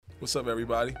What's up,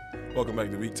 everybody? Welcome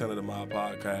back to week 10 of the My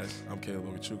Podcast. I'm Caleb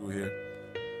Ogachuku here.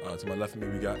 To my left of me,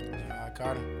 we got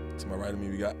Carter. To my right of me,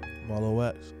 we got Marlo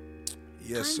Wax.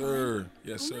 Yes, sir.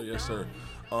 Yes, sir. Yes, sir.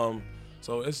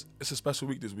 So it's a special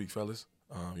week this week, fellas.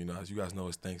 As you guys know,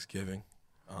 it's Thanksgiving,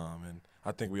 and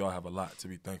I think we all have a lot to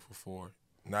be thankful for.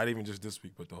 Not even just this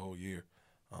week, but the whole year.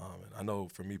 And I know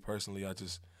for me personally, I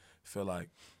just feel like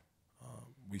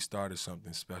we started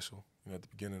something special, at the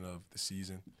beginning of the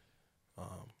season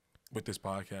with this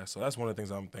podcast. So that's one of the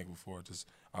things I'm thankful for, just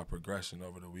our progression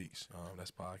over the weeks.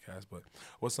 That's podcast. But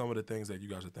what's some of the things that you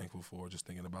guys are thankful for, just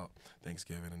thinking about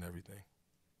Thanksgiving and everything?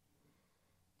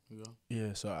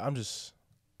 Yeah, so I'm just,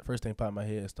 the first thing popped in my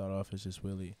head to start off is just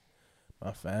really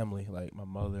my family, like my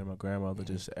mother and my grandmother.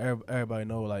 Just everybody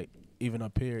know, like, even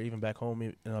up here, even back home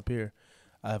and up here,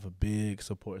 I have a big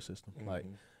support system. Like,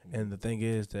 and the thing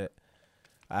is that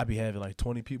I be having like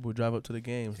 20 people drive up to the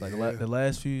games. Like the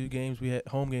last few games we had,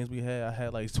 home games we had, I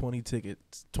had like 20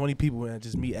 tickets, 20 people, and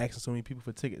just me asking so many people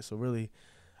for tickets. So really,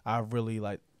 I really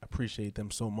like appreciate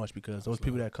them so much, because those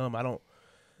people that come, I don't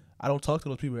talk to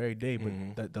those people every day,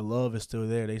 but the love is still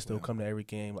there. They still come to every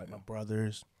game. Like my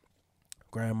brothers,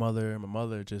 grandmother, my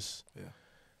mother. Just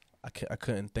I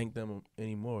couldn't thank them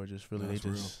anymore. Just really,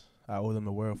 I owe them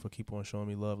the world for keep on showing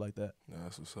me love like that. Yeah,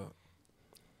 that's what's up.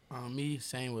 Me,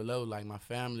 same with Lo, like my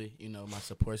family, my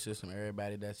support system,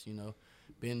 everybody that's,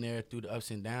 been there through the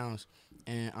ups and downs,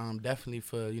 and definitely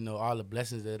for, all the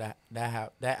blessings that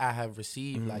I have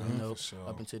received, like,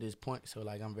 up until this point. So,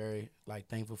 like, I'm very, like,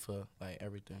 thankful for, like,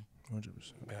 everything. 100%.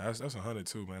 Yeah, that's 100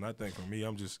 too, man. I think for me,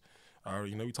 I'm just,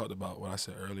 we talked about what I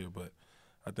said earlier, but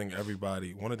I think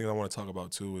everybody, one of the things I want to talk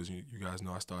about too is you guys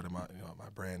know I started my my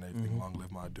brand, everything, Long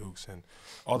Live My Dukes, and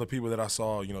all the people that I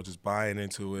saw, just buying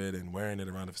into it and wearing it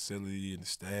around the facility, in the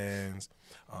stands,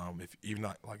 if even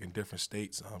not like in different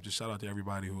states. Just shout out to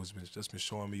everybody who has been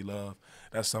showing me love.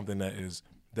 That's something that is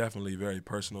definitely very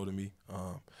personal to me.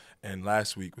 And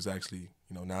last week was actually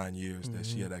 9 years that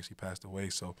she had actually passed away.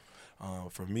 So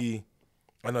for me,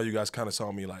 I know you guys kind of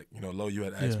saw me like Lo, you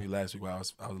had asked me last week why I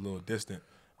was a little distant.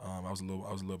 I was a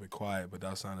little bit quiet, but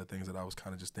that's some of the things that I was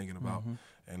kind of just thinking about.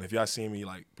 And if y'all seen me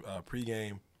like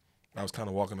pregame, I was kind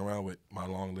of walking around with my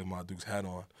Long Live My Dukes hat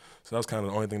on. So that was kind of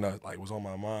the only thing that like was on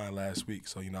my mind last week.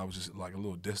 So I was just like a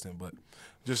little distant, but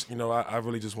just I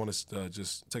really just want to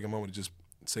just take a moment to just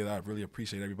say that I really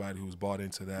appreciate everybody who's bought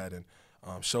into that and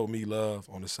showed me love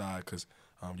on the side, because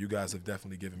you guys have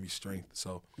definitely given me strength.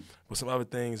 So, but some other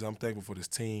things, I'm thankful for this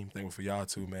team, thankful for y'all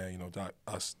too, man.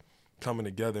 Us coming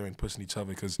together and pushing each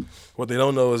other, because what they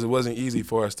don't know is it wasn't easy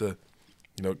for us to,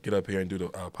 get up here and do the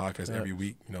podcast every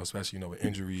week, especially, with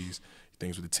injuries,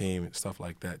 things with the team and stuff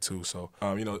like that too. So,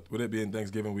 with it being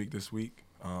Thanksgiving week this week,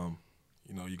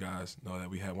 you guys know that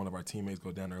we had one of our teammates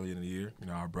go down earlier in the year,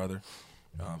 our brother.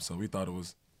 So we thought it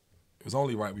was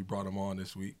only right we brought him on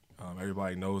this week.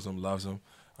 Everybody knows him, loves him,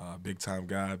 big-time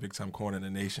guy, big-time corner in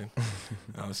the nation. You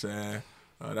know what I'm saying?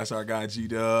 That's our guy,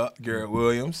 G-Dub, Garrett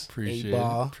Williams. Appreciate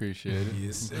it.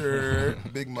 Yes, sir.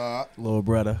 Big mob. Little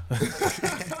brother.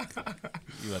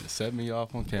 You had to set me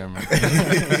off on camera.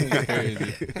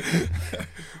 Crazy.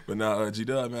 But now,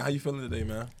 G-Dub, man, how you feeling today,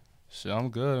 man? Sure, I'm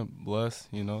good. I'm blessed.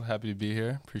 Happy to be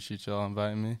here. Appreciate y'all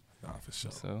inviting me. Nah, for sure.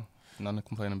 So, nothing to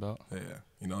complain about. Yeah.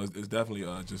 It's definitely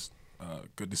just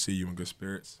good to see you in good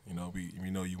spirits. We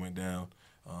know you went down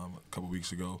a couple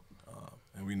weeks ago,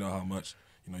 and we know how much,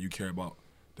 you care about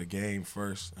the game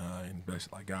first, and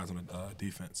best, like guys on the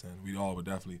defense, and we all would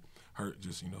definitely hurt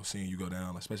just seeing you go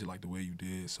down, especially like the way you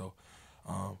did. So,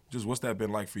 just what's that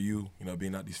been like for you?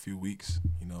 Being out these few weeks,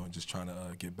 and just trying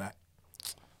to get back.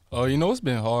 It's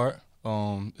been hard.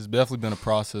 It's definitely been a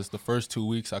process. The first 2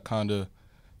 weeks, I kind of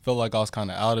felt like I was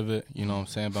kind of out of it. You know what I'm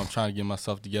saying? But I'm trying to get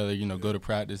myself together. Go to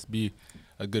practice, be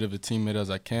as good of a teammate as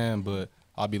I can. But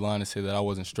I'll be lying to say that I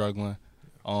wasn't struggling.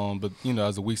 But,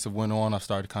 as the weeks have went on, I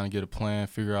started to kind of get a plan,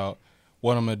 figure out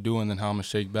what I'm going to do and then how I'm going to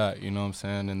shake back, you know what I'm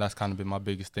saying? And that's kind of been my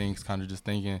biggest thing, is kind of just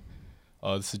thinking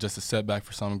this is just a setback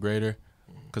for something greater.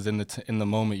 Because in the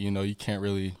moment, you don't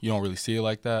really see it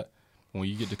like that. When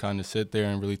you get to kind of sit there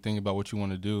and really think about what you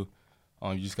want to do,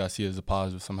 you just got to see it as a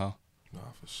positive somehow. Nah,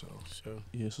 for sure.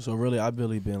 Yeah, so really, I've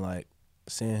really been, like,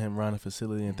 seeing him around the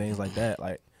facility and things like that.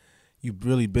 Like, you've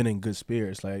really been in good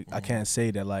spirits. Like, I can't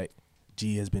say that, like,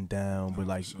 G has been down, but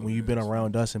like when you've been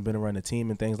around us and been around the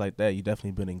team and things like that, you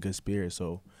definitely been in good spirits.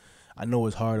 So I know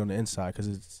it's hard on the inside,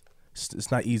 because it's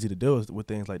not easy to deal with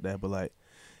things like that. But like,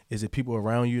 is it people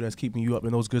around you that's keeping you up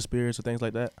in those good spirits or things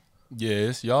like that? Yeah,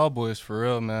 it's y'all boys for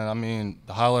real, man. I mean,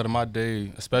 the highlight of my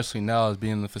day, especially now, is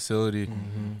being in the facility,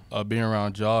 being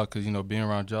around y'all, because being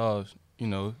around y'all,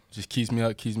 just keeps me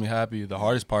up, keeps me happy. The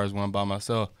hardest part is when I'm by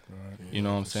myself. Right. You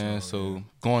know what I'm saying? Sure, So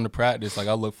going to practice, like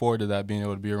I look forward to that, being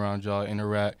able to be around y'all,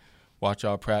 interact, watch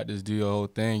y'all practice, do your whole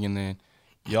thing, and then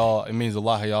y'all, it means a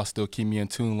lot how y'all still keep me in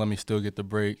tune, let me still get the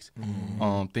breaks,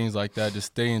 things like that. Just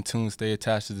stay in tune, stay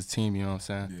attached to the team. You know what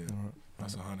I'm saying? Yeah,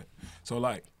 that's 100. So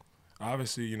like,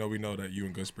 obviously, we know that you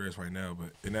in good spirits right now,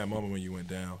 but in that moment when you went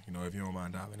down, if you don't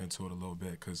mind diving into it a little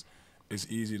bit, because it's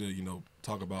easy to,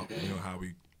 talk about, how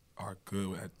we are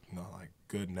good at, like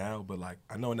good now, but like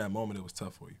I know in that moment it was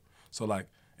tough for you. So like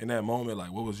in that moment,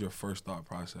 like what was your first thought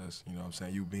process? You know what I'm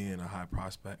saying? You being a high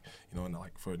prospect, and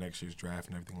like for next year's draft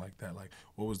and everything like that, like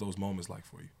what was those moments like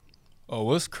for you? Oh,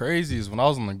 what's crazy is when I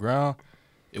was on the ground,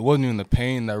 it wasn't even the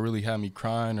pain that really had me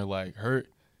crying or like hurt.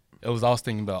 I was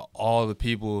thinking about all the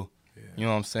people, you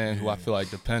know what I'm saying, who I feel like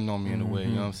depend on me in a way,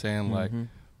 you know what I'm saying? Like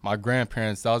my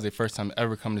grandparents, that was their first time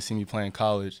ever coming to see me play in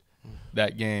college,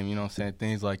 that game, you know what I'm saying,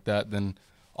 things like that. Then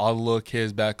all the little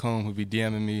kids back home who be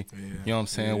DMing me, you know what I'm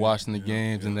saying, watching the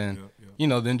games. And then,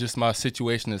 then just my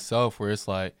situation itself where it's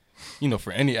like,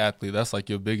 for any athlete, that's like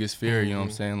your biggest fear, you know what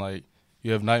I'm saying? Like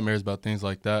you have nightmares about things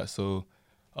like that. So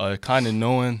kind of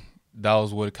knowing that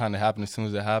was what kind of happened as soon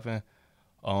as it happened,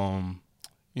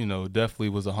 definitely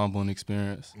was a humbling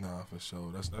experience. Nah, for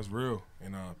sure. That's real.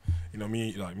 And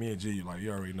me and G, like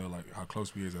you already know like how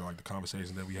close we is and like the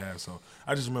conversations that we have. So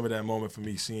I just remember that moment for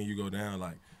me seeing you go down,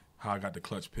 like how I got the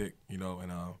clutch pick, and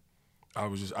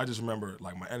I just remember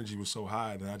like my energy was so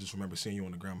high, then I just remember seeing you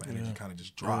on the ground, my energy kind of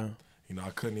just dropped. I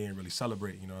couldn't even really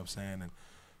celebrate, you know what I'm saying? And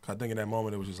I think in that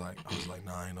moment it was just like I was like,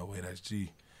 nah, ain't no way, that's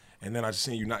G. And then I just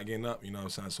seen you not getting up, you know what I'm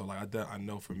saying? So like I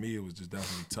know for me it was just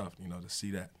definitely tough, to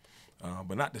see that.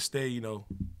 But not to stay,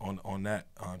 on that.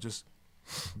 Just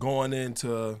going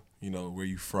into, where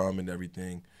you from and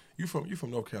everything. You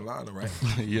from North Carolina, right?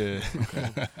 Yeah.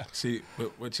 Okay. See,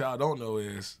 but what y'all don't know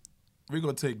is we're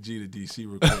gonna take G to DC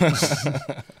real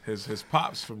quick. his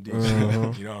pops from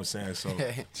DC, you know what I'm saying? So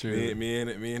me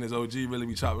and his OG really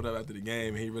be chopping up after the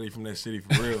game, and he really from that city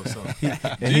for real. So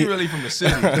G really from the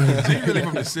city. G really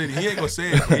from the city. He ain't gonna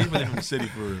say it, but he really from the city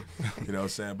for real. You know what I'm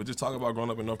saying? But just talk about growing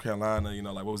up in North Carolina,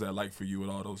 like what was that like for you with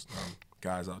all those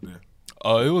guys out there?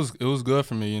 It was good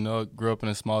for me, Grew up in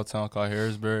a small town called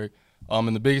Harrisburg.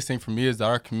 And the biggest thing for me is that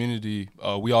our community,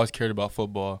 we always cared about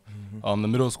football. The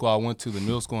middle school I went to, the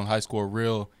middle school and high school are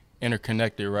real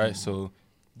interconnected, right? So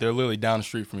they're literally down the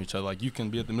street from each other. Like you can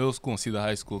be at the middle school and see the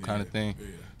high school kind of thing. Yeah.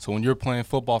 So when you're playing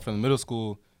football for the middle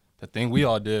school, the thing we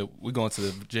all did, we going to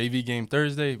the JV game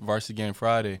Thursday, varsity game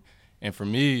Friday. And for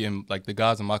me and like the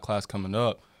guys in my class coming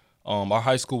up, our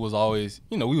high school was always,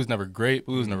 we was never great,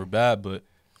 we was never bad, but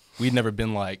we'd never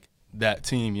been like that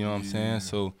team, you know what I'm saying?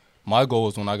 So my goal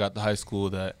was when I got to high school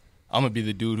that I'm going to be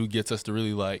the dude who gets us to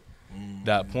really like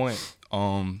that point.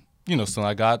 So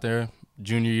I got there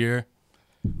junior year,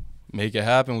 make it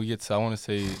happen. We get to, I want to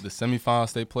say, the semifinal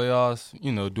state playoffs,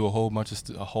 do a whole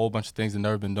bunch of things that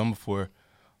never been done before.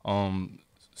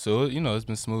 So, it's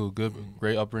been smooth, good,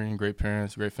 great upbringing, great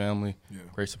parents, great family,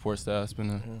 great support staff. It's been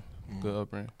a good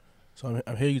upbringing. So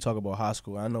I'm hearing you talk about high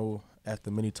school. I know at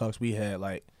the many talks we had,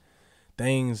 like,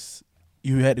 things –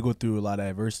 you had to go through a lot of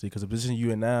adversity because the position you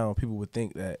in now, people would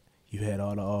think that you had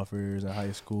all the offers in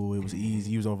high school. It was easy.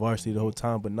 You was on varsity the whole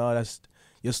time. But no,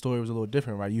 your story was a little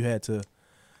different, right? You had to,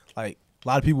 like, a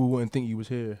lot of people wouldn't think you was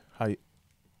here.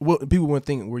 People wouldn't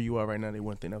think where you are right now. They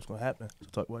wouldn't think that was going to happen. So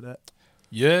talk about that.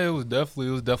 Yeah, it was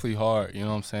definitely hard. You know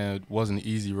what I'm saying? It wasn't an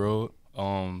easy road.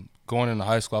 Going into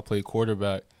high school, I played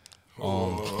quarterback.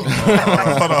 Hold on.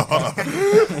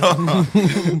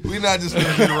 We not just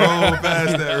gonna roll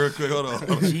past that real quick. Hold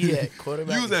on. G at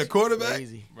quarterback. You was at quarterback?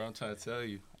 Crazy. Bro, I'm trying to tell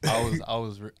you, I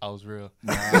was real.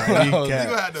 You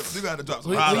had to drop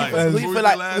some highlights. Who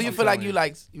you feel like you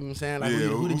like? You know what I'm saying? Like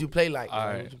who did you play like? All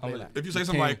right. If you say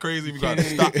something like crazy, we gotta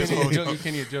stop this whole joke. You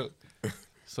can't even joke.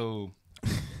 So,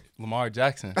 Lamar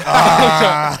Jackson.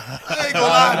 I ain't gonna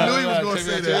lie. I knew he was gonna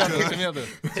say that. Check me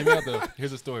out though.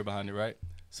 Here's the story behind it, right?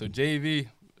 So JV,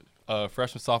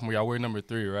 freshman, sophomore year, I wear number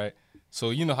 3, right?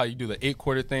 So you know how you do the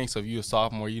 8-quarter thing. So if you're a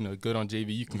sophomore, good on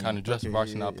JV, you can kind of dress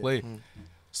varsity and not play.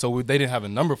 So they didn't have a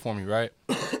number for me, right?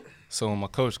 So my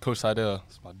coach Seidel,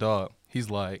 it's my dog, he's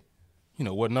like,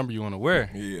 what number you want to wear?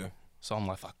 Yeah. So I'm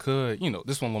like, if I could,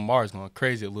 this one Lamar's going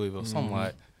crazy at Louisville. So I'm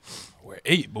like, I wear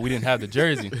 8, but we didn't have the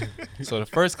jersey. So the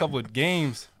first couple of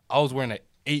games, I was wearing an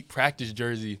 8 practice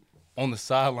jersey on the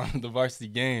sideline of the varsity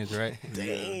games, right?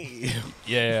 Damn.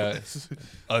 Yeah, it's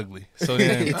ugly. So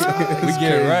then we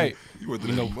get it right.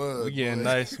 We getting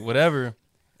nice, whatever.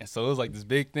 And so it was like this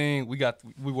big thing. We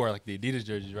wore like the Adidas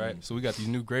jerseys, right? So we got these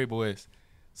new gray boys.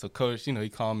 So coach, he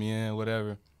called me in,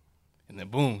 whatever. And then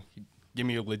boom, give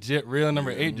me a legit real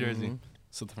number 8 jersey.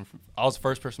 So I was the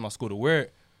first person in my school to wear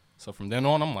it. So from then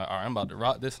on, I'm like, all right, I'm about to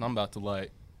rock this, and I'm about to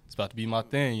it's about to be my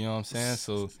thing. You know what I'm saying?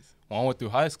 So when I went through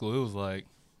high school, it was like,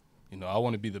 I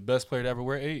want to be the best player to ever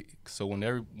wear 8. So when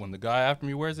the guy after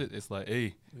me wears it, it's like,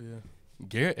 hey,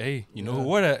 Garrett, hey, you know who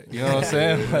wore that? You know what I'm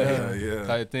saying?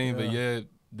 Type thing. But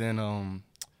then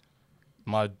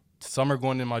my summer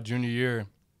going into my junior year,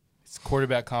 it's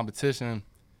quarterback competition,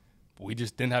 but we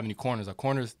just didn't have any corners. Our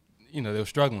corners, they were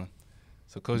struggling.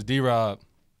 So Coach D-Rob,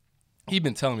 he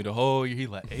been telling me the whole year, he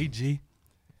like, hey, G,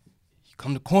 you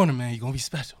come to corner, man, you going to be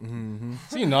special.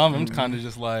 So, I'm kind of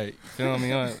just like, feel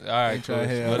me? All right,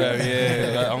 Coach,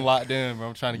 whatever, I'm locked in, bro.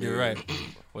 I'm trying to get right.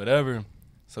 Whatever.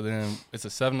 So then it's a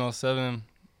 7-on-7.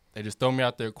 They just throw me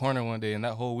out there corner one day, and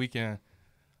that whole weekend,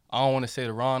 I don't want to say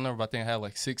the wrong number, but I think I had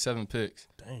like 6-7 picks.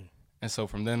 Dang. And so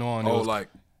from then on, it was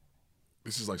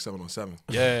this is like 7-on-7.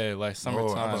 Yeah, like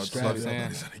summertime.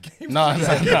 Nah.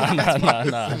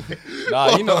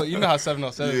 Nah, you know how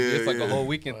 7-on-7 is. It's like a whole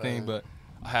weekend thing, but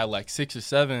I had like 6 or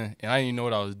 7, and I didn't even know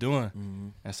what I was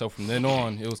doing. And so from then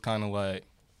on, it was kind of like,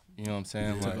 you know what I'm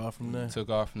saying? Took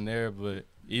off from there. But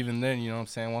even then, you know what I'm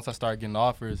saying, once I started getting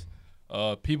offers,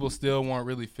 people still weren't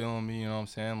really feeling me, you know what I'm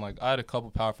saying? Like, I had a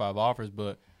couple Power 5 offers,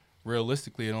 but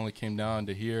realistically, it only came down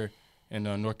to here in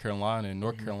North Carolina. In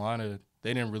North Carolina,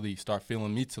 they didn't really start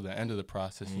feeling me till the end of the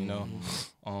process,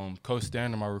 Coach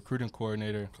Stander, my recruiting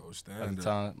coordinator, at the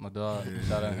time, my dog,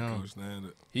 shout out him. Coach Stander.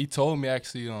 He told me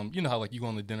actually, you know how like you go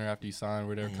on the dinner after you sign or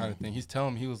whatever kind of thing. He's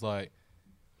telling me, he was like,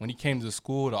 when he came to the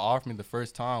school to offer me the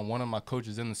first time, one of my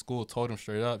coaches in the school told him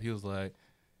straight up, he was like,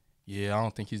 yeah, I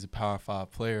don't think he's a Power 5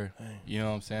 player. Dang. You know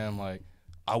what I'm saying? Like,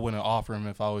 I wouldn't offer him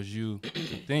if I was you. The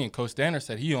thing, Coach Stander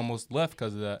said he almost left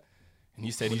because of that. And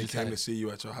he said when he came to see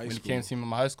you at your high school. When he came to see me in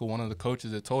my high school, one of the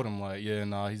coaches that told him, like,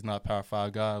 he's not a Power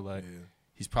 5 guy. Like,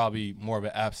 he's probably more of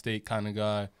an App State kind of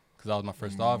guy because that was my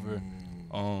first offer.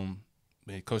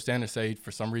 But Coach Stander said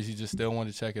for some reason he just still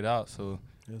wanted to check it out. So,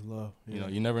 it's love.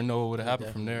 You never know what would have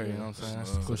happened from there. You know what I'm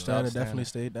saying? Coach Stander definitely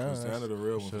stayed down. Coach Stander the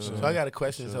real one. So I got a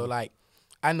question. So, like,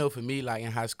 I know for me, like,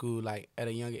 in high school, like, at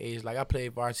a younger age, like, I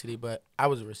played varsity, but I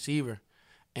was a receiver.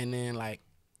 And then, like,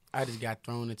 I just got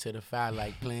thrown into the fight,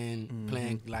 like,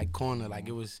 playing like, corner. Like,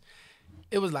 it was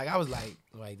like, I was like,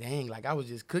 dang, like, I was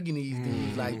just cooking these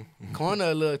dudes. Like, corner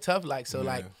a little tough. Like, so,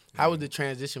 like, how was the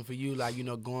transition for you, like,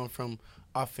 going from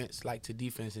offense, like, to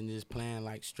defense and just playing,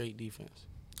 like, straight defense?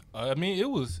 I mean, it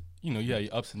was, you had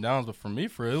your ups and downs, but for me,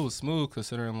 it was smooth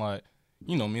considering, like,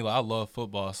 me, like, I love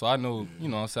football. So I know, you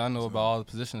know what I'm saying, I know about all the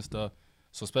position stuff.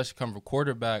 So especially coming from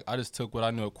quarterback, I just took what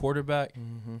I knew at quarterback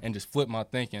and just flipped my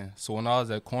thinking. So when I was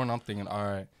at corner, I'm thinking, all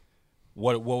right,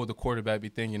 what would the quarterback be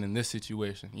thinking in this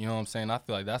situation? You know what I'm saying? I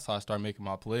feel like that's how I started making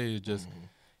my plays. Just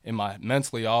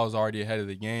mentally, I was already ahead of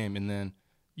the game. And then,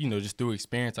 just through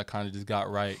experience, I kind of just got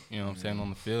right, you know what I'm saying, on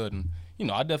the field. And,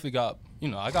 I definitely got,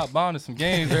 I got bound in some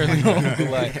games early on. But,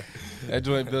 like, that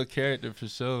joint built character for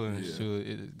sure. And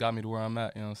it got me to where I'm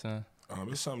at, you know what I'm saying?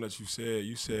 It's something that you said.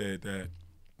 You said that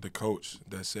the coach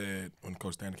that said when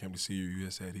Coach Stander came to see you, you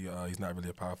had said he's not really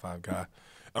a Power 5 guy.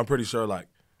 I'm pretty sure, like,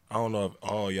 I don't know if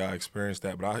all y'all experienced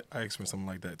that, but I experienced something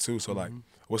like that too. So, like,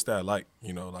 what's that like?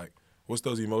 Like, what's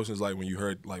those emotions like when you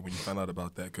heard, like, when you found out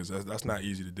about that? Because that's not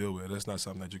easy to deal with. That's not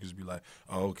something that you can just be like,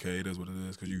 oh, okay, it is what it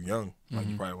is, because you're young. Like,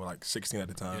 you probably were, like, 16 at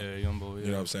the time. Yeah, young boy, yeah.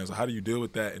 You know what I'm saying? So how do you deal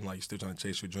with that and, like, you're still trying to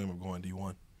chase your dream of going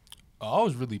D1? I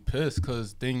was really pissed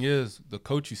because thing is, the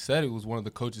coach you said it was one of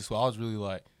the coaches who I was really,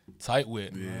 like, tight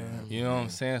with. You know what I'm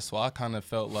saying? So I kind of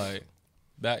felt like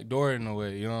backdoor in a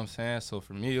way, you know what I'm saying? So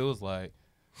for me, it was like,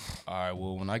 all right,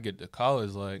 well, when I get to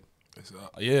college, like, I'm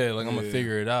going to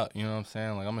figure it out, you know what I'm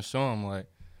saying? Like, I'm going to show them, like,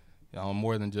 I'm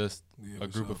more than just a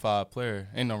group of 5 player.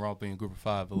 Ain't no wrong being a group of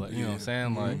 5, but, like, you know what I'm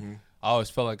saying? Like, I always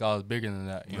felt like I was bigger than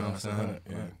that, you know what I'm saying?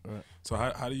 Right. So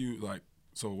how do you, like,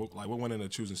 what went into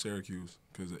choosing Syracuse?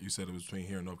 Because you said it was between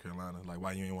here and North Carolina. Like,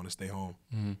 why you didn't want to stay home?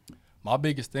 My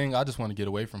biggest thing, I just want to get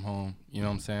away from home. You know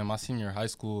what I'm saying? My senior year of high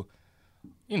school,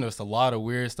 it's a lot of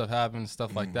weird stuff happening,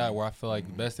 stuff like that, where I feel like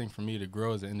the best thing for me to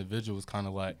grow as an individual was kind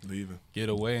of like get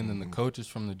away. And then the coaches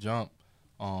from the jump,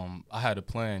 I had a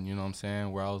plan, you know what I'm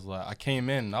saying, where I was like, I came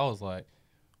in and I was like,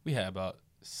 we had about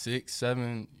 6,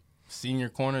 7 senior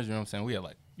corners, you know what I'm saying? We had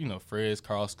like, Fred,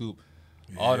 Carl Scoop,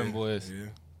 all them boys. Yeah.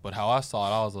 But how I saw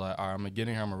it, I was like, all right, I'm going to get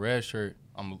in here, I'm a red shirt.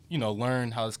 I'm going to, learn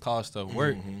how this college stuff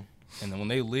work. And then when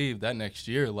they leave that next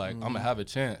year, like, I'm going to have a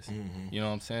chance. You know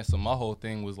what I'm saying? So my whole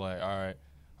thing was like, all right,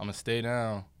 I'm going to stay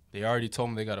down. They already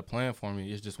told me they got a plan for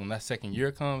me. It's just when that second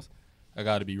year comes, I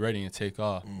got to be ready and take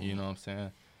off. You know what I'm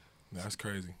saying? That's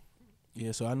crazy.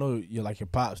 Yeah, so I know you're like your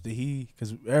pops. Did he?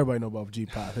 Because everybody know about G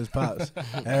Pop. His pops.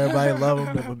 Everybody love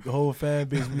him. The whole fan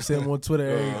base. We see him on Twitter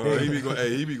every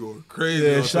day. He be going crazy.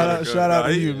 Yeah, shout out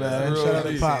to you, man. Shout out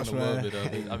to Pops, man.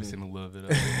 I be seeing a little bit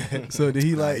of it. So did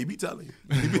he like? He be telling you.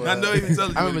 I know he be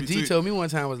telling you. I remember G told me one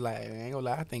time, was like, I ain't gonna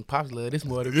lie, I think Pops love this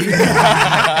more than me.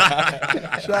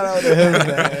 Shout out to him, man.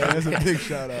 That's a big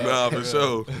shout out. Nah, for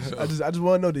sure. I just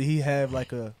want to know, did he have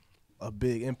like a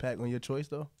big impact on your choice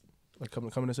though? Like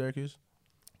coming to Syracuse?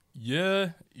 Yeah,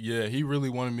 he really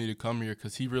wanted me to come here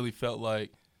because he really felt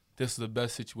like this is the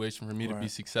best situation for me to be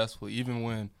successful, even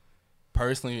when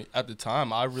personally at the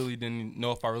time I really didn't know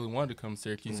if I really wanted to come to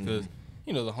Syracuse because,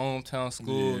 you know, the hometown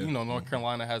school, you know, North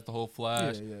Carolina has the whole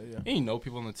flash. Yeah. And you know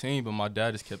people on the team, but my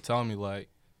dad just kept telling me, like,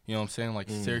 you know what I'm saying,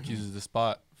 like Syracuse is the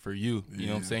spot for you. You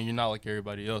know what I'm saying? You're not like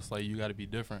everybody else. Like, you got to be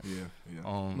different. Yeah.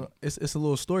 It's a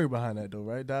little story behind that though,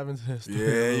 right? Dive into that story.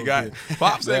 Yeah, you got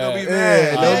Pops ain't gonna be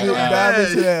Yeah, mad. dive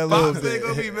into that a little Pops bit. ain't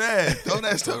gonna be mad. Throw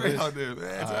that story out there,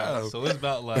 man. So it's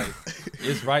about like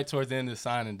it's right towards the end of the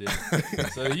signing day.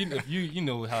 So if you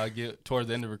know how I get towards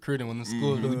the end of recruiting when the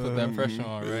schools really put that pressure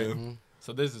on, right?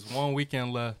 So there's this one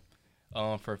weekend left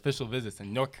for official visits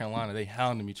in North Carolina. They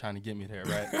hounded me trying to get me there,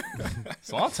 right?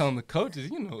 So I'm telling the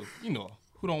coaches, you know,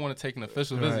 who don't want to take an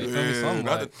official visit? You feel me? So I'm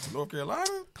like, to North Carolina?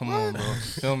 come on, bro.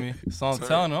 Feel me? So I'm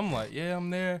telling them, I'm like, yeah, I'm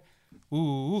there.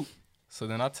 Ooh. So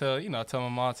then I tell my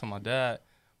mom, tell my dad.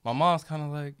 My mom's kind of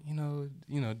like, you know,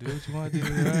 do what you want to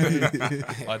do.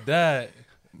 Right? My dad,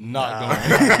 not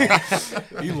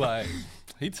going.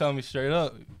 He tell me straight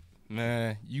up,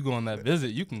 man, you go on that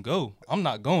visit, you can go. I'm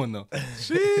not going though.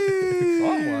 Jeez. So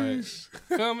I'm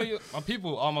like, feel me?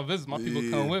 All my visits, people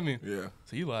come with me. Yeah.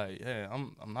 So he like, yeah,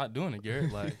 I'm not doing it,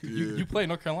 Garrett. Like, you play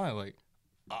North Carolina, like,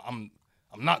 I'm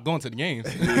not going to the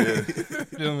games.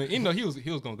 Feel me? You know, he was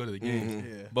gonna go to the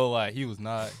games, but like he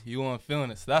wasn't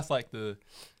feeling it. So that's like the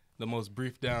most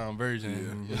brief down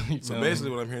version. Yeah. So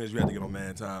basically, what I'm hearing is you have to get on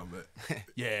man time, but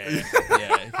yeah, you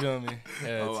feel me?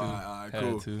 all right,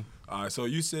 cool. All right, so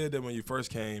you said that when you first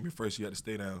came, you had to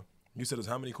stay down. You said there's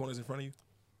how many corners in front of you?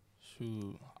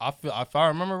 Shoot, if I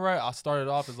remember right, I started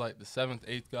off as like the 7th,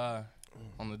 8th guy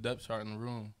on the depth chart in the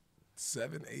room.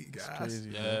 7, 8 guys.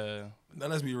 Crazy, Yeah. Now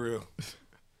let's be real.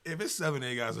 If it's 7,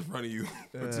 8 guys in front of you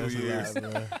for 2 years,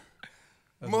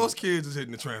 most kids is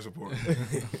hitting the transfer portal.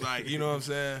 Like, you know what I'm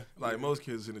saying? Like, most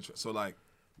kids is hitting the so like,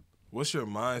 what's your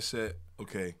mindset?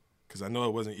 Okay, because I know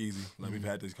it wasn't easy. Like, we've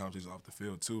had these conversations off the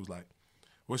field too. It's like,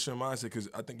 what's your mindset? Because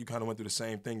I think you kind of went through the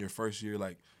same thing your first year.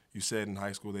 Like you said in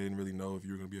high school, they didn't really know if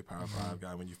you were going to be a Power 5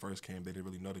 guy. When you first came, they didn't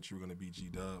really know that you were going to be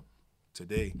G-Dub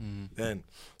today. Then,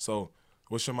 so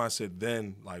what's your mindset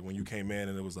then? Like when you came in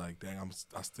and it was like, dang,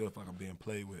 I still feel like I'm being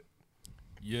played with.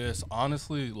 Yes,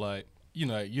 honestly, like, you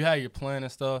know, you had your plan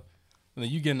and stuff, and then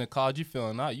you get in the college, you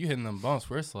feeling out, you hitting them bumps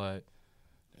where it's like,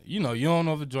 you know, you don't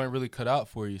know if the joint really cut out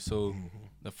for you. So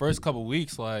the first couple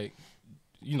weeks, like,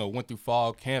 you know, went through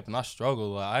fall camp and I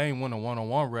struggled. Like, I ain't won a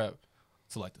one-on-one rep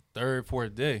till like the 3rd,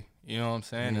 4th day. You know what I'm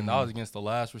saying? And I was against the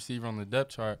last receiver on the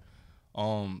depth chart.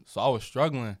 So I was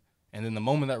struggling. And then the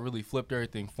moment that really flipped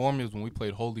everything for me was when we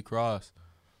played Holy Cross.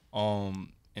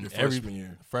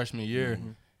 Freshman year.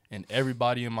 And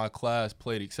everybody in my class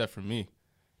played except for me.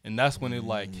 And that's when it,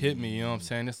 like, hit me, you know what I'm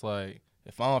saying? It's like,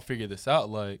 if I don't figure this out,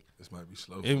 like, this might be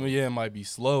slow. It might be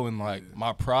slow. And, like,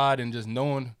 my pride and just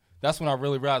knowing, that's when I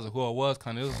really realized who I was.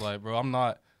 Kind of, it was like, bro, I'm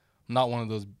not one of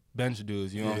those bench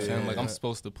dudes, you know what I'm saying? Like, I'm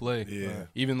supposed to play. Yeah.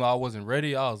 Even though I wasn't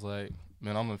ready, I was like,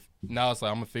 man, now it's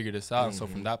like I'm going to figure this out. And so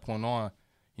from that point on,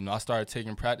 you know, I started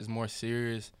taking practice more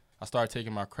serious. I started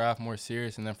taking my craft more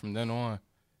serious. And then from then on,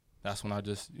 that's when I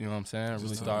just, you know what I'm saying,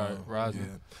 really started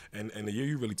rising. Yeah. And the year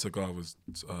you really took off was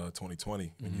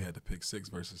 2020, and you had to pick 6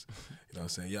 versus, you know what I'm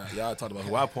saying? Y'all talked about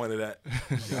who I pointed at.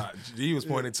 G was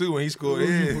pointing too when he scored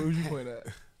in. Who'd you point at?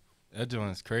 That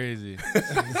joint's crazy.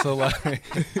 So, like,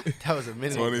 that was a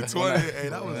minute 2020. Hey,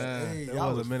 that was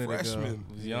a minute freshman. ago.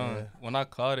 I was young. When I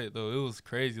caught it, though, it was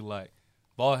crazy. Like,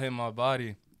 ball hit my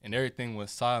body, and everything was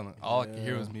silent. All I could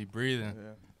hear was me breathing.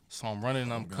 Yeah. So I'm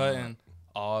running, I'm cutting.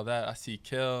 All that. I see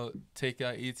Kel take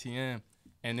out ETN,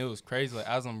 and it was crazy. Like,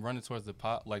 as I'm running towards the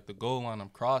goal line, I'm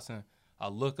crossing. I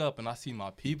look up and I see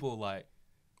my people like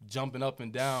jumping up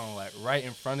and down, like right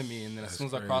in front of me. And then as soon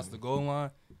as I crossed the goal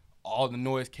line, all the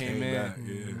noise came in, back,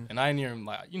 and I didn't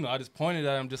even I just pointed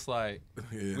at him, just like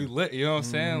we lit. You know what I'm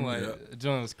saying? Like,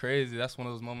 John was crazy. That's one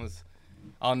of those moments.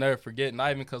 I'll never forget. Not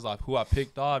even because like who I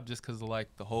picked off, just because of like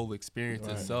the whole experience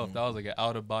Right. itself. That was like an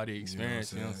out of body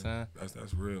experience. You know what I'm saying?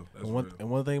 That's real. That's And one, real. and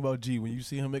one thing about G, when you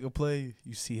see him make a play,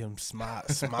 you see him smile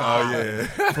Oh yeah.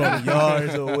 from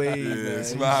yards away. Yeah, man.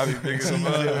 smile, he He's big as a cheesing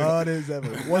mug. hard as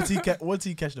ever. Once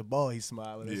he catch the ball, he's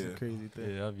smiling. That's a Yeah. crazy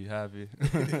thing. Yeah, I'll be happy.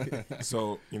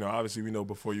 So, obviously we know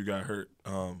before you got hurt,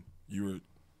 you were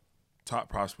top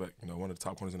prospect, one of the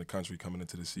top corners in the country coming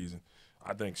into the season.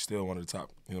 I think still one of the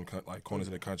top, corners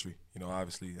in the country,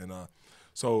 obviously. And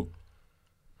so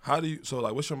what's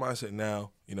your mindset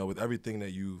now, with everything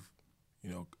that you've,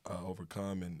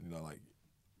 overcome and,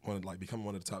 want to become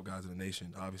one of the top guys in the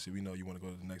nation? Obviously, we know you want to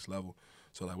go to the next level.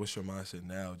 So, what's your mindset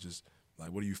now? Just,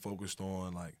 what are you focused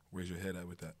on? Where's your head at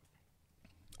with that?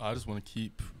 I just want to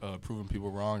keep proving people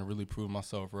wrong and really proving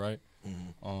myself right.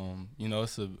 Mm-hmm.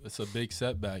 It's a big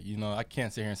setback. I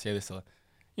can't sit here and say this.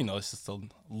 It's just a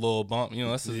little bump.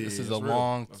 This is a real.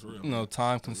 long, That's real.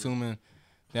 time consuming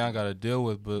thing I got to deal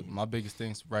with. But my biggest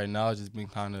thing right now is just being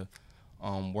kind of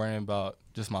worrying about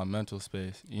just my mental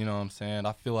space. You know what I'm saying?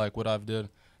 I feel like what I've done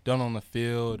on the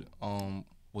field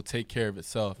will take care of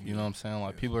itself. You know what I'm saying?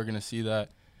 Like people are gonna see that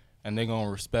and they're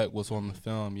gonna respect what's on the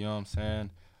film. You know what I'm saying?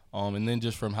 And then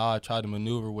just from how I try to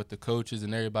maneuver with the coaches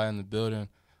and everybody in the building,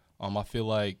 I feel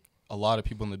like a lot of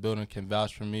people in the building can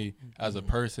vouch for me as a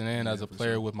person and as a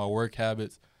player with my work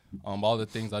habits, all the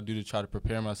things I do to try to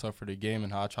prepare myself for the game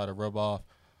and how I try to rub off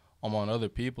on other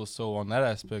people. So on that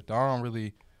aspect, I'm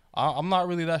not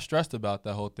really that stressed about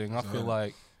that whole thing. I feel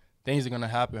like things are going to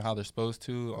happen how they're supposed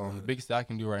to. The biggest thing I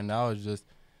can do right now is just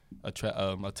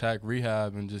attack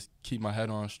rehab and just keep my head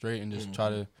on straight and just try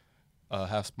to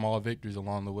have small victories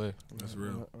along the way. That's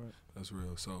real. That's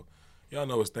real. So, y'all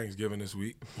know it's Thanksgiving this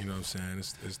week. You know what I'm saying?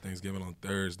 It's Thanksgiving on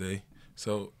Thursday.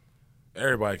 So,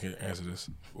 everybody can answer this.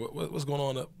 What's going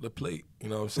on up the plate? You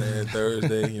know what I'm saying?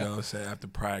 Thursday, you know what I'm saying? After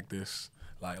practice.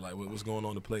 What's going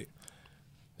on the plate?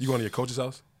 You going to your coach's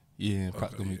house? Yeah,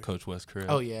 probably going to be Coach West's crib.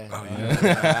 Oh, yeah. Oh, yeah.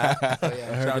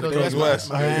 Shout out to Coach Coach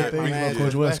West. I heard things about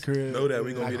Coach West crib. Know that.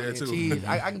 We're going to be there, too. Cheese.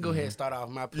 I can go ahead and start off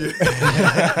my plate.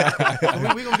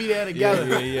 We're going to be there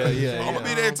together. Yeah. I'm going to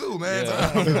be there, too,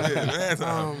 man.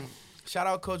 Time. Shout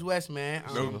out Coach West, man.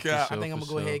 No cap. I think I'm going to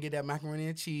go ahead and get that macaroni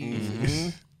and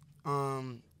cheese.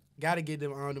 Got to get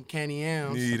them candy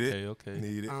yams. Need it. Okay.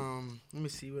 Need it. Let me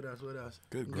see what else.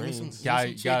 Good Give me some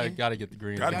greens. chicken. Gotta get the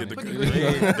greens. Gotta Gotta get the put the good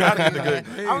greens. greens. Gotta get the good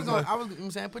greens. I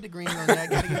was saying, put the greens on that.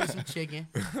 Gotta give me some chicken.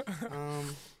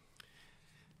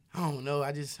 I don't know.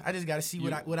 I just gotta see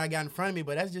what I got in front of me.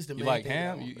 But that's just the main You like thing.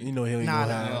 ham? You know him.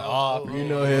 Nah. You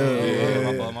know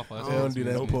him. My fault. They don't do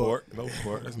that No pork.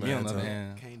 pork. That's Me on man the other time.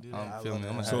 hand, Can't do that. I'm I feeling it.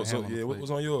 love I'm that. gonna So have ham on the what plate.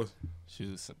 was on yours?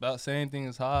 Shoot, about same thing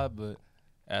as hot, but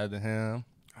add the ham.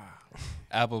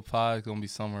 Apple pie is gonna be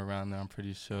somewhere around there. I'm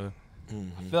pretty sure.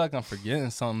 I feel like I'm forgetting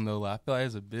something though. I feel like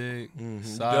it's a big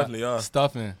side. Definitely are.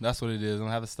 Stuffing. That's what it is. Don't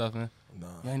have a stuffing. Nah.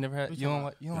 You ain't never had. You don't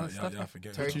like stuffing. Y'all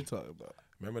forget. What you talking about?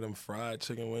 Remember them fried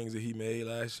chicken wings that he made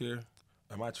last year?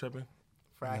 Am I tripping?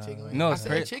 Fried chicken. wings. No, I it's said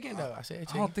crazy. chicken though. I said I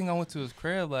chicken. don't think I went to his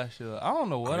crib last year. I don't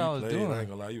know what I was doing. I ain't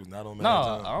gonna lie, you was not on man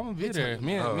No, time. I'm gonna be there.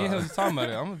 Me and him was talking about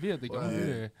it. I'm gonna be at the. I'm gonna be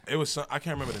there. It was some, I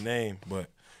can't remember the name, but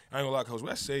I ain't gonna lie, Coach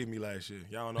West saved me last year.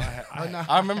 Y'all know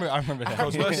I remember that.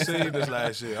 Coach West saved us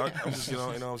last year. I'm just you know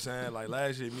what I'm saying. Like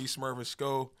last year, me, Smurf, and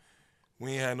Sko,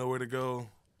 we ain't had nowhere to go,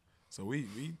 so we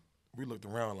looked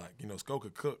around like Sko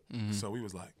could cook, so we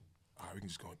was like, all right, we can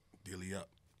just go dilly up.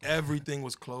 Everything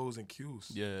was closed in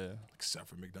Cuse. Yeah. Except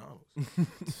for McDonald's.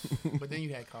 But then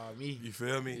you had called me. You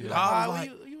feel me? You I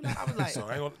like, I was like, so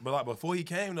I ain't gonna, but like before he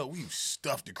came though, we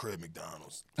stuffed the crib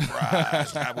McDonald's,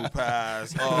 fries, apple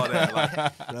pies, all that. Like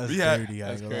That's we had, dirty.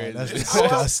 That's That's crazy.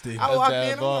 disgusting. I walked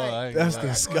bad in, ball. I'm like, That's feel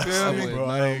disgusting, me? bro.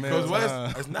 Coach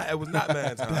West, it was not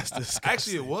man time. That's disgusting.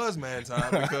 Actually, it was man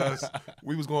time because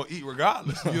we was gonna eat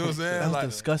regardless. You know what I'm saying? That's like,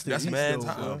 disgusting. That's Eat man though,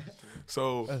 time. bro.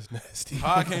 So That's nasty.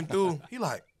 how I came through, he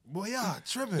like, boy, y'all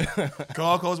tripping.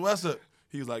 Call Coach West up.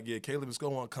 He was like, yeah, Caleb and Sko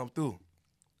want to come through.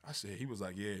 I said, he was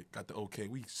like, yeah, got the okay.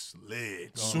 We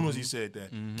slid. As soon as he said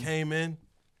that, came in.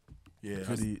 Yeah,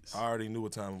 I already knew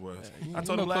what time it was. I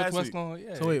told him last week.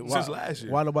 So wait, Since last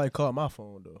year. why nobody called my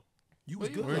phone though? You was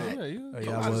good.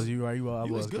 I was. You right. I You was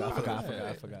was. good.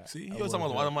 I forgot. See, you was talking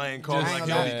about why am I ain't calling I ain't like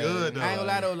gonna y'all be good though. I ain't gonna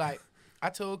lie though, like I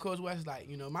told Coach West, like,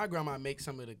 my grandma makes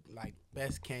some of the like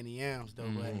best candy yams though,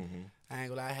 but I ain't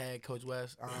gonna lie, I had Coach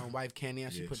West wife candy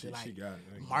yams. She put the like got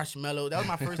it. marshmallow. That was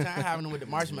my first time having them with the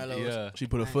marshmallows. Yeah. She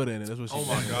put her foot in it. That's what she. Oh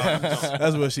my God.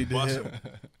 That's what she did. Bussin'.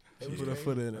 She put her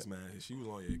foot in it. That's man. She was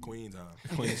on Queen time.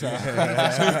 Queen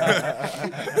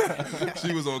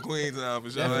She was on Queen time for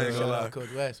sure. I ain't Definitely gonna shout lie. out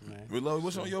Coach West, man. But Lo,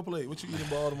 what's on your plate? What you eat in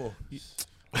Baltimore?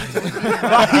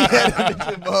 Why he had a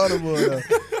bitch in Baltimore though?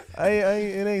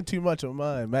 It ain't too much on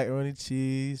mine. Macaroni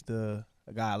cheese.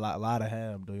 I got a lot of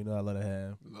ham though. You know I love the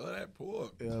ham. Love that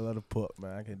pork. Yeah, I love the pork,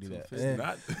 man. I can do that. It's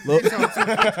not. Look,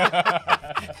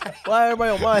 why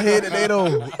everybody on my head today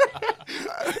though?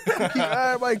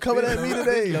 Everybody coming at me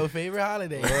today. No favorite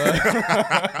holiday. All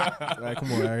right,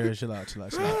 come on, right here. Chill out. Throw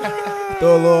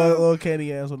a little candy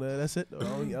yams on there. That's it. Though.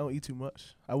 I don't eat too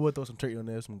much. I would throw some turkey on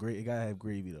there. Some great. It gotta have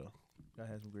gravy though.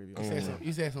 Gotta have some gravy.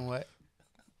 You said some what?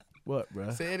 What, bro?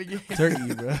 Say it again.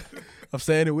 Turkey, bro. I'm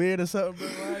saying it weird or something, bro.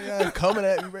 Why y'all coming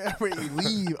at me, bro? I'm ready to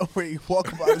leave. I'm ready to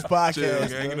walk about this podcast. Chill, gang.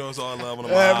 Bro. You know it's all love on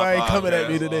the Everybody coming podcast.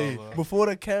 at me today. Before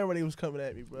the camera, they was coming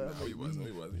at me, bro. No, he wasn't.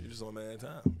 You just on man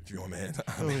time. If you on man time.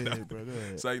 Go ahead, bro. Go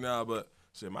ahead. It's like, nah, but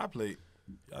shit, my plate,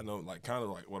 I know, like, kind of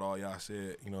like what all y'all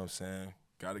said, you know what I'm saying?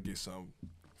 Got to get something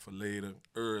for later,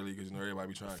 early, because, you know, everybody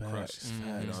be trying to crush. Facts, You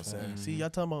know what I'm saying? See,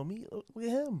 y'all talking about me? Look at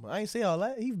him. I ain't say all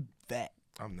that. He fat.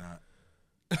 I'm not.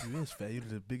 You is fat. You're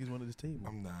the biggest one at this table.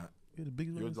 I'm not. You're the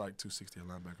biggest You're one. like 260 a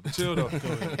linebacker. But chill, though.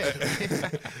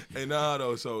 Hey, nah,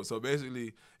 though. So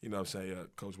basically, you know what I'm saying, yeah,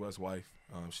 Coach West's wife,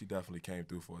 she definitely came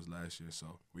through for us last year.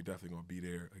 So we definitely going to be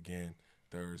there again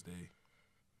Thursday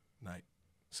night.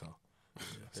 So, yeah,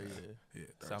 Sound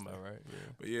Thursday. about right.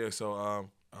 Yeah. But yeah, so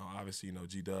obviously, you know,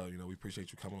 G-Dub, you know, we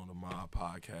appreciate you coming on the Mob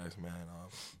podcast, man.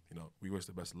 You know, we wish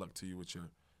the best of luck to you with your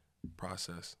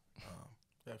process.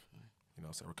 Definitely. You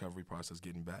know, so recovery process,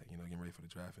 getting back, you know, getting ready for the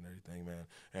draft and everything, man.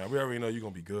 And we already know you're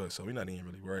going to be good, so we're not even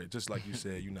really worried. Just like you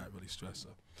said, you're not really stressed, so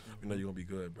we know you're going to be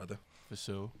good, brother. For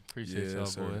sure. Appreciate Yeah, y'all,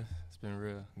 sir. boys. It's been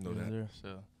real. You know that.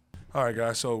 So. All right,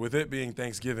 guys, so with it being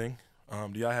Thanksgiving,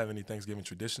 do y'all have any Thanksgiving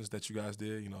traditions that you guys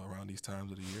did, you know, around these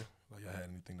times of the year? Like, y'all had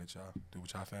anything that y'all do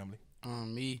with y'all family?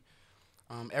 Me,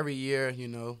 every year, you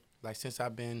know, like since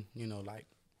I've been, you know, like,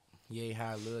 yay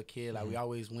high little kid, like we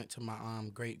always went to my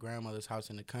great grandmother's house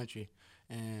in the country,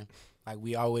 and like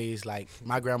we always like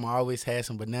my grandma always had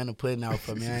some banana pudding out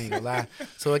for me. I ain't gonna lie.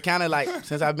 So it kind of like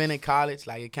since I've been in college,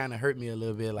 like it kind of hurt me a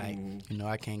little bit. Like you know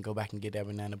I can't go back and get that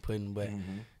banana pudding, but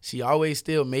she always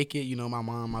still make it. You know my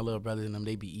mom, my little brothers and them,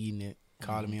 they be eating it,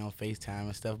 calling me on FaceTime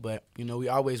and stuff. But you know we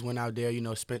always went out there. You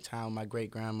know spent time with my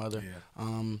great grandmother.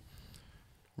 Yeah.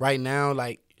 Right now,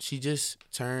 like she just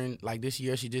turned like this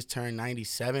year. She just turned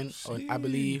 97, I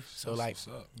believe. So like,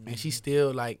 and she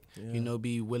still like you know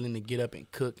be willing to get up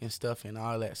and cook and stuff and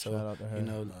all that. So Shout out to her. you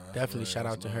know definitely shout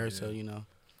out to her. Yeah. So you know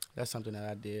that's something that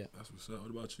I did. That's what's up.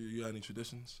 What about you? You got any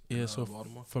traditions? Yeah, in, so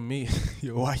Baltimore? for me,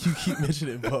 yo, why you keep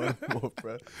mentioning Baltimore,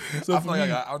 bro? So I for feel like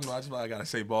me, I don't know. I just feel like I gotta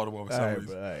say Baltimore for all some right,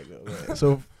 reason. bro, all right, go ahead.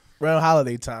 So around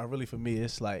holiday time, really for me,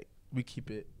 it's like we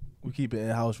keep it in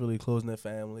house, really close knit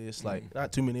family. It's like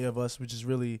not too many of us, which is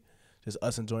really just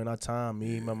us enjoying our time.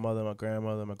 Me, my mother, my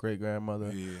grandmother, my great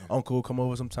grandmother, uncle come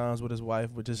over sometimes with his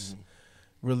wife, but just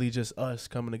really just us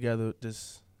coming together,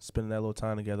 just spending that little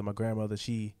time together. My grandmother,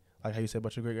 she like how you said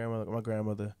about your great grandmother. My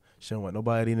grandmother, she don't want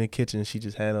nobody in the kitchen. She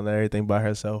just handling everything by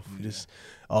herself, just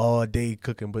all day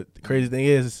cooking. But the crazy thing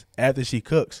is, after she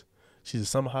cooks, she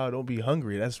just somehow don't be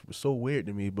hungry. That's so weird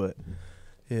to me, but.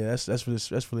 Yeah, that's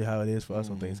really how it is for us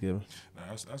on Thanksgiving.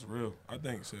 Nah, that's real. I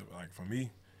think, shit, like, for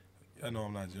me, y'all know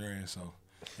I'm Nigerian, so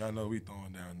y'all know we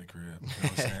throwing down in the crib. You know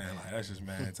what I'm saying? Like, that's just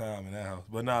man time in that house.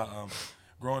 But nah,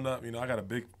 growing up, you know, I got a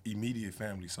big immediate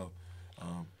family, so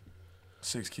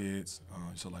 6 kids.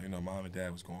 So, like, you know, mom and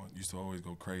dad used to always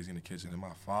go crazy in the kitchen. And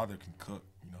my father can cook.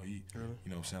 You know, you know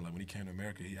what I'm saying? Like, when he came to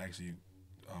America, he actually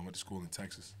went to school in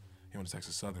Texas. He went to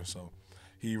Texas Southern, so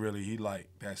he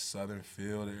liked that Southern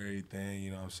feel to everything, you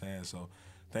know what I'm saying? So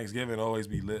Thanksgiving always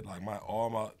be lit. Like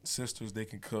all my sisters, they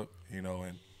can cook, you know,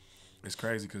 and it's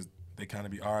crazy because they kind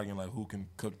of be arguing like who can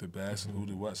cook the best and who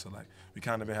do what. So like we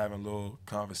kind of been having little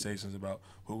conversations about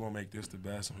who gonna make this the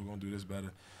best and who gonna do this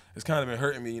better. It's kind of been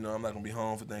hurting me, you know. I'm not gonna be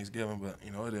home for Thanksgiving, but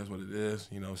you know it is what it is.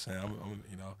 You know what I'm saying? I'm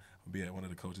you know I'll be at one of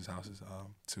the coaches' houses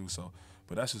too. So.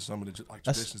 But that's just some of the like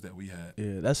traditions that we had.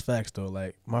 Yeah, that's facts though.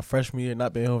 Like my freshman year,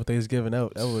 not being home for Thanksgiving,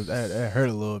 that hurt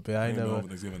a little bit. I ain't never never home for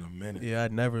Thanksgiving in a minute. Yeah, I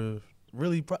never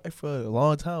really probably for a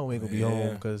long time we ain't gonna be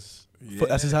home because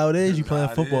that's just how it is. You playing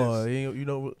football, you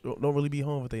don't really be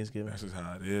home for Thanksgiving. That's just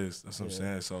how it is. That's what I'm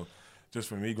saying. So, just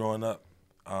for me growing up,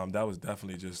 that was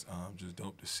definitely just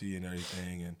dope to see and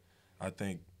everything. And I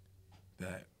think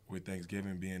that with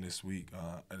Thanksgiving being this week,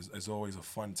 it's always a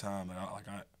fun time.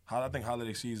 I think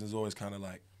holiday season is always kind of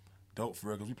like dope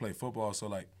for it because we play football. So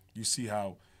like you see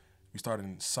how we start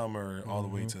in summer all the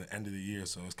way to the end of the year.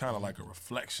 So it's kind of like a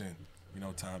reflection, you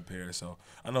know, time period. So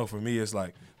I know for me, it's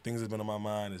like things that's been on my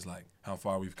mind is like how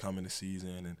far we've come in the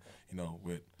season, and you know,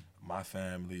 with my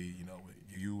family, you know, with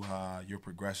you, your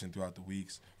progression throughout the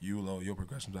weeks, you, Lo, your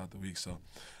progression throughout the week. So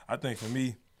I think for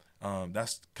me,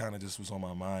 that's kind of just what's on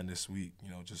my mind this week, you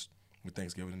know, just with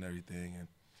Thanksgiving and everything.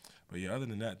 But yeah, other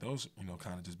than that, those, you know,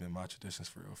 kind of just been my traditions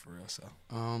for real.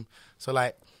 So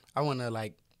like, I want to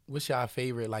like, what's y'all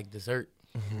favorite like dessert?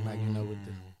 Like, you know, with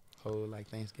the whole like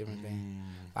Thanksgiving thing.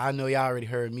 I know y'all already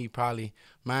heard me. Probably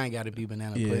mine got to be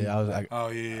banana pudding. Yeah, I was like, oh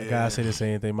yeah, I gotta say the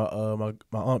same thing. My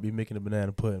aunt be making the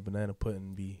banana pudding. Banana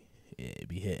pudding be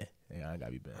here. Yeah, I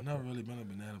gotta be bad. I never really been a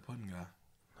banana pudding guy.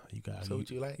 You got So what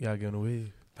you like? You gotta get on the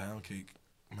wave. Pound cake,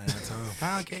 man, time.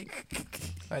 Pound cake.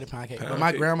 I like the pound cake. Pound But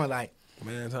my cake. grandma like.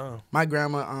 Man, time. My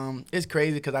grandma, it's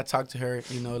crazy because I talked to her,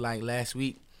 you know, like last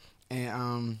week,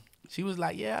 and she was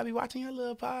like, "Yeah, I be watching your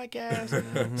little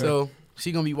podcast." So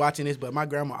she gonna be watching this, but my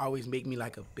grandma always make me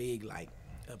like a big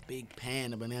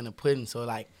pan of banana pudding. So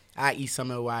like I eat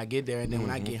some of it while I get there, and then when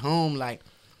I get home, like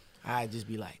I just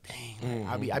be like, "Dang!"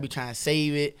 Like, I be trying to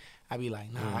save it. I be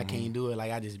like, "Nah, I can't do it."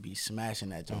 Like I just be smashing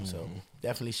that junk. So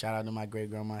definitely shout out to my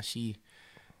great grandma.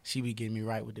 She be getting me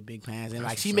right with the big pans. And,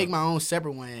 like, she make my own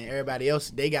separate one. And everybody else,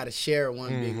 they got to share one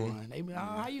big one. They be like,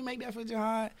 "Oh, how you make that for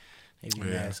Jihad?" They be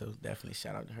mad. So, definitely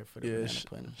shout out to her for the banana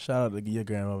pudding. Shout out to your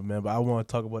grandmother, man. But I want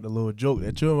to talk about the little joke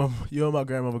that you and my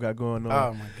grandmother got going on.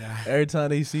 Oh, my God. Every time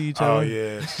they see each other. Oh,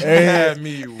 yeah. She had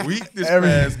me weak this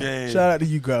past game. Shout out to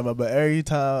you, grandma. But every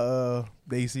time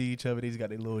they see each other, they just got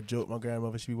their little joke. My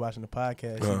grandmother, she be watching the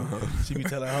podcast. She be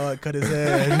telling Hard cut his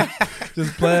ass.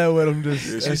 Just playing with him.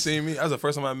 She seen me. That was the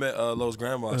first time I met Lo's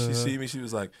grandma. She see me. She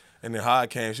was like, and then Hard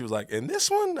came. She was like, "And this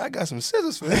one, I got some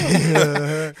scissors for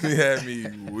him." He had me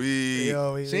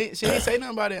weak. She didn't say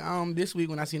nothing about it this week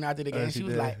when I seen her after the game. She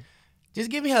was like,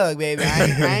 "Just give me a hug, baby.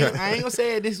 I ain't gonna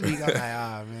say it this week." I was like,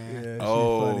 "Oh, man." Yeah,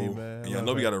 Funny, man. Yeah, I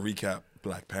know we got to recap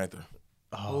Black Panther.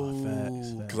 Oh,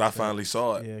 facts. Because I finally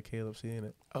saw it. Yeah, Caleb seeing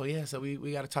it. Oh, yeah, so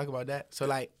we got to talk about that. So,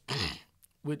 like,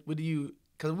 what do you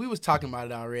 – because we was talking about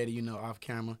it already, you know, off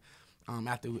camera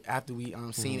after we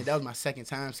seen it. That was my second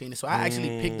time seeing it. So, I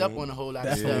actually picked up on a whole lot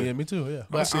of stuff. Yeah, me too,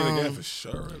 yeah. I'll see it again for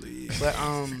sure. But,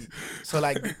 so,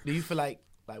 like, do you feel like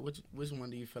which one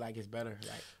do you feel like is better?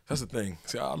 Like, that's the thing.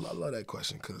 See, I love that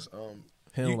question because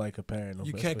he don't like comparing them.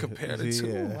 You can't compare the two.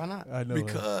 Yeah. Why not? I know.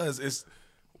 Because it's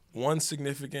one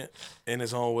significant in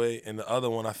its own way, and the other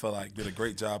one I felt like did a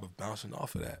great job of bouncing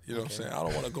off of that. You know what I'm saying? I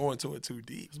don't want to go into it too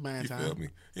deep. You feel me?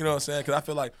 You know what I'm saying? Because I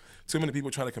feel like too many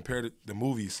people try to compare the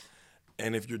movies,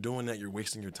 and if you're doing that, you're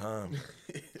wasting your time.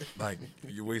 Like,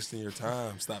 you're wasting your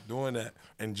time. Stop doing that.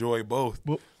 Enjoy both.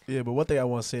 But one thing I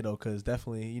want to say though, because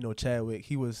definitely, you know, Chadwick,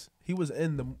 he was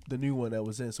in the new one that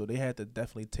was in, so they had to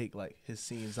definitely take like his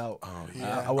scenes out. Oh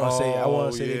yeah. I want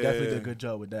to say they definitely did a good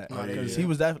job with that because he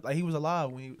was he was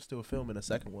alive when he was still filming the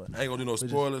second one. I ain't gonna do no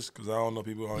spoilers because I don't know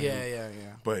people on here.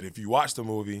 Yeah. But if you watch the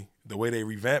movie, the way they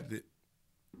revamped it,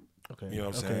 okay, you know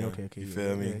what I'm saying? Okay, you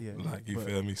feel me? Yeah. Like, you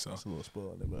feel me? So it's a little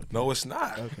spoiler, but no, it's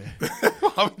not. Okay.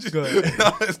 I'm just, Go ahead.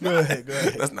 No, it's Go not. ahead.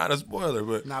 That's not a spoiler,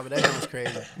 but Nah, but that was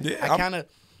crazy. Yeah,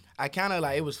 I kind of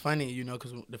like, it was funny, you know,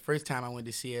 because the first time I went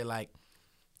to see it, like,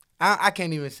 I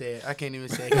can't even say it.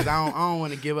 Because I don't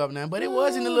want to give up nothing. But it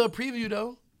was in the little preview,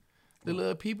 though. The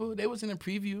little people, they was in the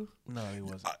preview. no, he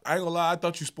wasn't. I ain't gonna lie. I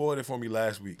thought you spoiled it for me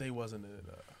last week. They wasn't in it.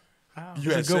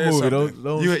 You It's had a good said movie. something.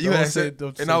 Don't You had say- said,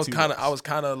 don't and say I was too kind of,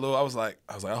 much. I was like,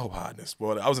 I hope I didn't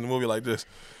spoil it. I was in the movie like this.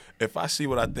 If I see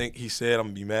what I think he said, I'm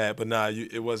gonna be mad. But nah,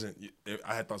 it wasn't.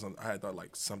 I had thought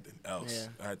like something else.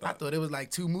 Yeah. I thought it was like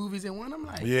two movies in one. I'm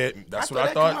like, yeah, that's what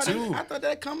I thought too. I thought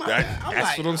that come out.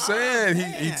 That's what I'm saying.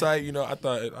 He man. tight. You know, I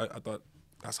thought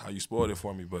that's how you spoiled it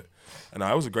for me. But it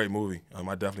was a great movie. I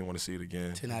definitely want to see it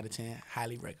again. 10 out of 10,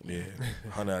 highly recommend. Yeah,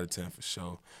 100 out of 10 for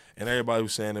sure. And everybody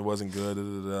was saying it wasn't good.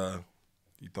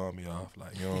 You throwing me off.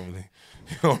 Like, you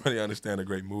don't really understand a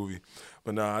great movie.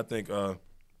 But nah, I think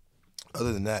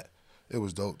other than that, it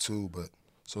was dope too. But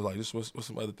so like, this was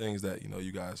some other things that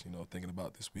you guys thinking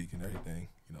about this week and everything.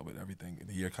 With everything,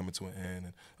 the year coming to an end,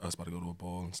 and us about to go to a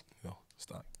bowl and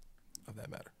stock of that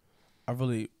matter.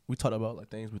 We talked about like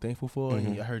things we're thankful for,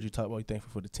 and I heard you talk about you're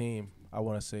thankful for the team. I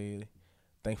want to say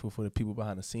thankful for the people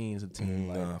behind the scenes of the team,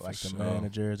 like the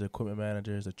managers, the equipment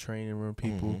managers, the training room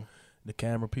people, the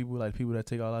camera people, like people that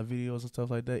take all our videos and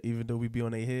stuff like that. Even though we be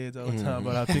on their heads all the time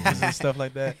about our pictures and stuff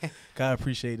like that, God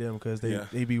appreciate them because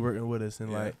they be working with us,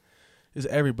 and like it's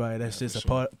everybody that's just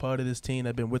a part of this team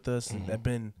that been with us, that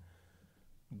been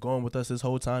going with us this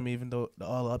whole time, even though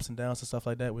all the ups and downs and stuff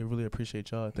like that. We really appreciate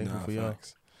y'all. Thankful for y'all.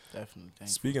 Definitely. Thankful.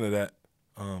 Speaking of that,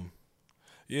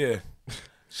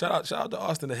 shout out to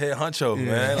Austin, the head honcho,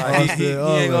 man. Like he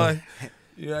ain't gonna,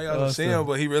 I gotta see him,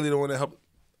 but he really the one that helped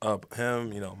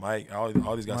him, Mike,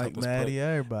 all these guys Mike, helped us Maddie,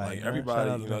 everybody. like man. everybody,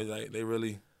 Shout out to them. like they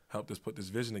really helped us put this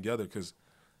vision together. Because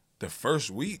the first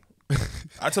week,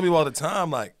 I tell people all the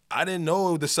time, like I didn't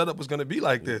know the setup was gonna be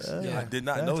like this. Yeah. I did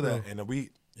not know that, and then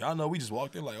y'all know we just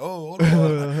walked in like, oh, hold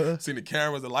on, like, seen the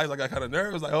cameras, the lights. I got kind of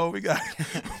nervous, like, oh, we can't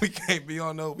we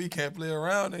can't play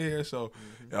around in here. So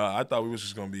I thought we was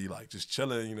just gonna be like just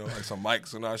chilling, like some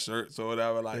mics on our shirts or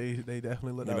whatever. Like They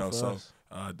definitely look out for us.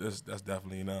 that's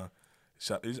definitely I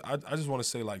just want to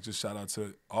say like just shout out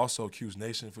to also Cuse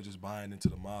Nation for just buying into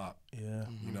the mob. Yeah.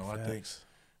 I think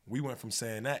we went from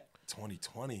saying that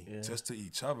 2020 just to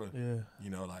each other.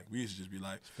 Yeah. Like we used to just be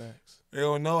like, Facts. they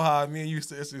don't know how me and you used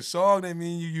to. It's a song that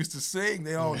me and you used to sing.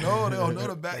 They don't know. They don't know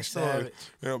the backstory.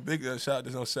 Big shout out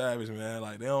to No Savage, man.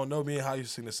 Like they don't know me and how you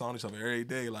sing the song to each other every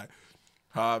day. Like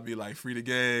how I'd be like free the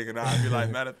gang, and I'd be like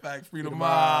matter of fact free the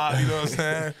mob. You know what I'm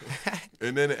saying?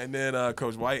 and then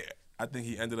Coach White, I think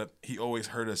he always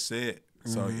heard us say it.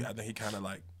 So I think he kind of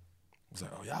like was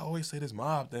like, oh y'all always say this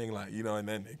mob thing, like and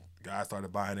then the guys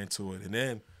started buying into it, and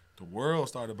then the world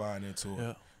started buying into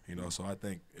it. Yeah. So I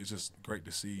think it's just great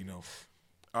to see,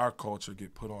 our culture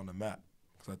get put on the map.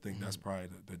 Because I think that's probably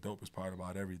the dopest part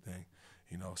about everything,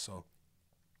 So,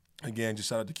 again, just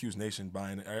shout out to Cuse Nation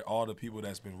buying all the people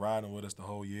that's been riding with us the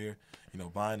whole year,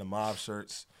 buying the mob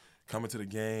shirts, coming to the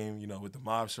game, with the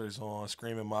mob shirts on,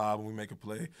 screaming mob when we make a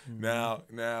play. Now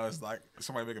it's like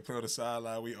somebody make a play on the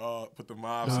sideline, we all put the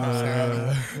mob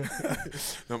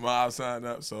sign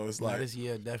up. So it's like this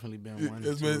year definitely been one.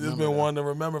 It's been one to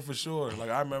remember for sure. Like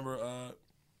I remember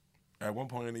at one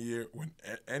point in the year when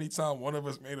anytime one of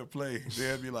us made a play,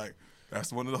 they'd be like,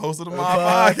 "That's one of the hosts of the mob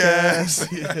podcast."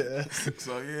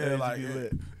 So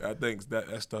I think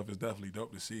that stuff is definitely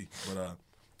dope to see. But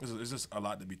it's just a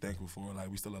lot to be thankful for. Like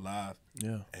we still alive.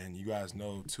 Yeah. And you guys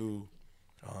know too,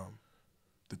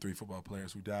 the 3 football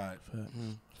players who died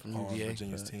on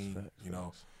Virginia's team.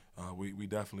 We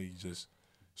definitely just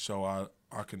show our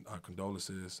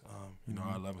condolences.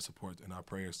 Our love and support and our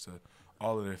prayers to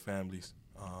all of their families.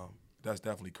 That's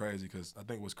definitely crazy because I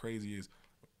think what's crazy is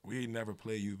we never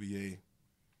played UVA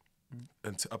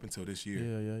up until this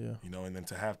year. Yeah. And then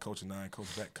to have Coach and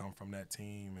Coach Beck come from that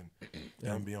team and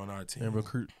them be on our team. And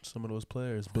recruit some of those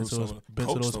players. Coach those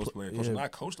players. Coach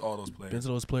and coached all those players. Been to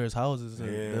those players' houses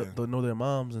and they'll know their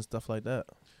moms and stuff like that.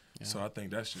 Yeah. So I think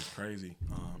that's just crazy.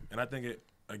 And I think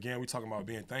again, we talking about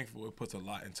being thankful. It puts a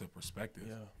lot into perspective.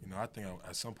 Yeah. I think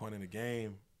at some point in the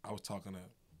game, I was talking to,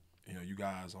 you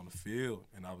guys on the field,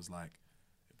 and I was like,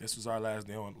 if this was our last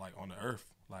day on the earth,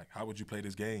 like, how would you play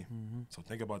this game? So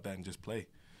think about that and just play,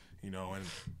 and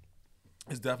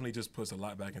it's definitely just puts a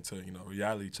lot back into,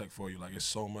 reality check for you. Like, it's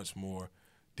so much more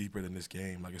deeper than this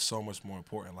game. Like, it's so much more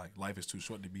important. Like, life is too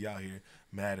short to be out here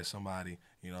mad at somebody,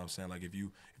 you know what I'm saying? Like, if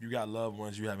you got loved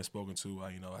ones you haven't spoken to,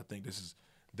 I think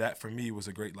that for me was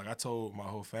a great, like, I told my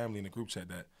whole family in the group chat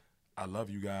that I love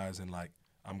you guys and, like,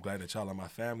 I'm glad that y'all are my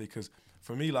family. Because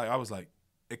for me, like, I was like,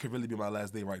 it could really be my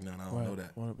last day right now, and I don't know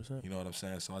that. 100%. You know what I'm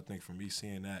saying? So I think for me,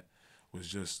 seeing that was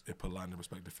just, it put a lot into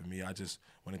perspective for me. I just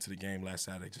went into the game last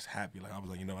Saturday just happy. Like, I was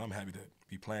like, I'm happy to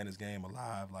be playing this game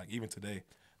alive. Like, even today,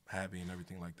 I'm happy and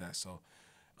everything like that. So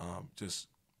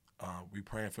we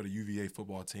praying for the UVA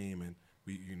football team, and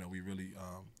we really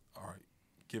are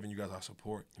giving you guys our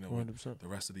support, with the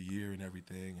rest of the year and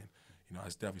everything. And,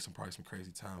 it's definitely probably some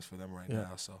crazy times for them right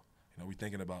now. So, we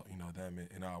thinking about, them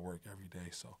in our work every day.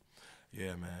 So,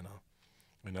 yeah, man.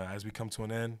 As we come to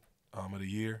an end of the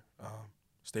year,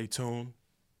 stay tuned.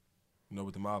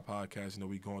 With the Mob Podcast,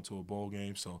 we going to a bowl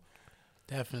game, so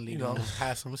definitely gonna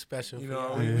have something special. we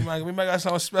might got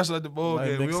something special at the bowl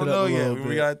game. We don't know yet.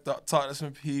 We got to talk to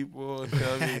some people.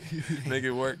 Make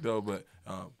it work though. But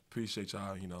appreciate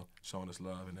y'all, showing us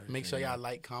love and everything. Make sure y'all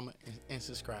like, comment, and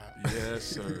subscribe. Yes,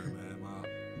 sir, man.